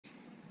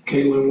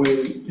Caitlin,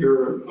 when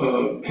your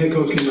head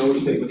coach came out with a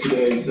statement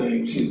today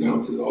saying she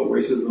denounces all the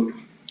racism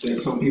that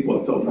some people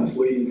have felt in this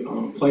league,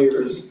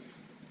 players,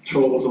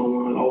 trolls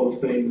online, all those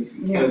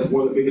things, as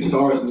one of the biggest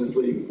stars in this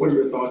league, what are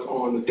your thoughts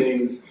on the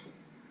things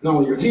not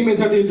only your teammates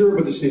have to endure,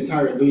 but just the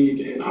entire league?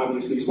 And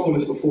obviously, you've spoken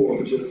this before,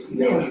 but just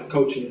now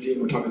coaching and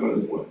GM, we're talking about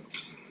it as well.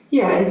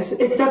 Yeah, it's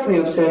definitely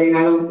upsetting.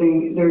 I don't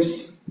think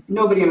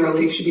nobody in our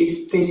league should be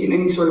facing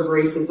any sort of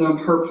racism,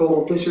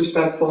 hurtful,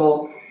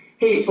 disrespectful,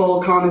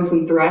 hateful comments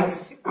and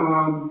threats.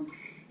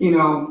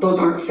 Those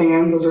aren't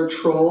fans, those are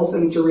trolls,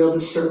 and it's a real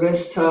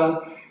disservice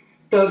to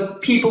the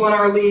people in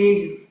our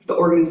league, the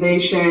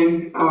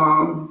organization,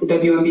 the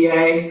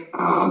WNBA.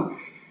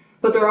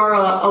 But there are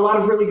a lot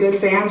of really good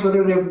fans,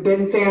 whether they've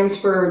been fans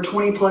for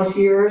 20 plus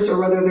years or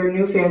whether they're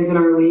new fans in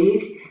our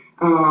league.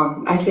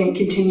 I think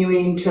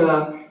continuing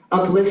to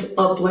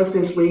uplift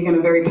this league in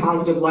a very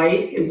positive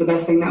light is the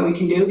best thing that we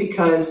can do,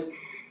 because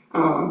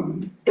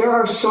there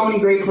are so many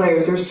great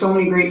players, there's so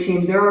many great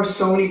teams, there are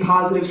so many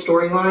positive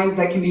storylines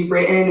that can be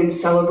written and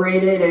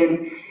celebrated.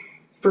 And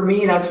for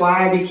me, that's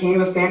why I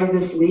became a fan of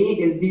this league,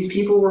 is these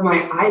people were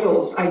my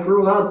idols. I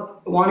grew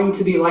up wanting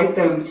to be like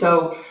them.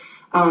 So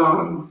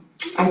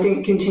I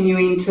think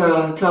continuing to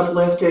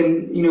uplift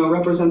and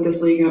represent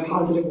this league in a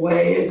positive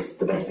way is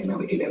the best thing that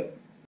we can do.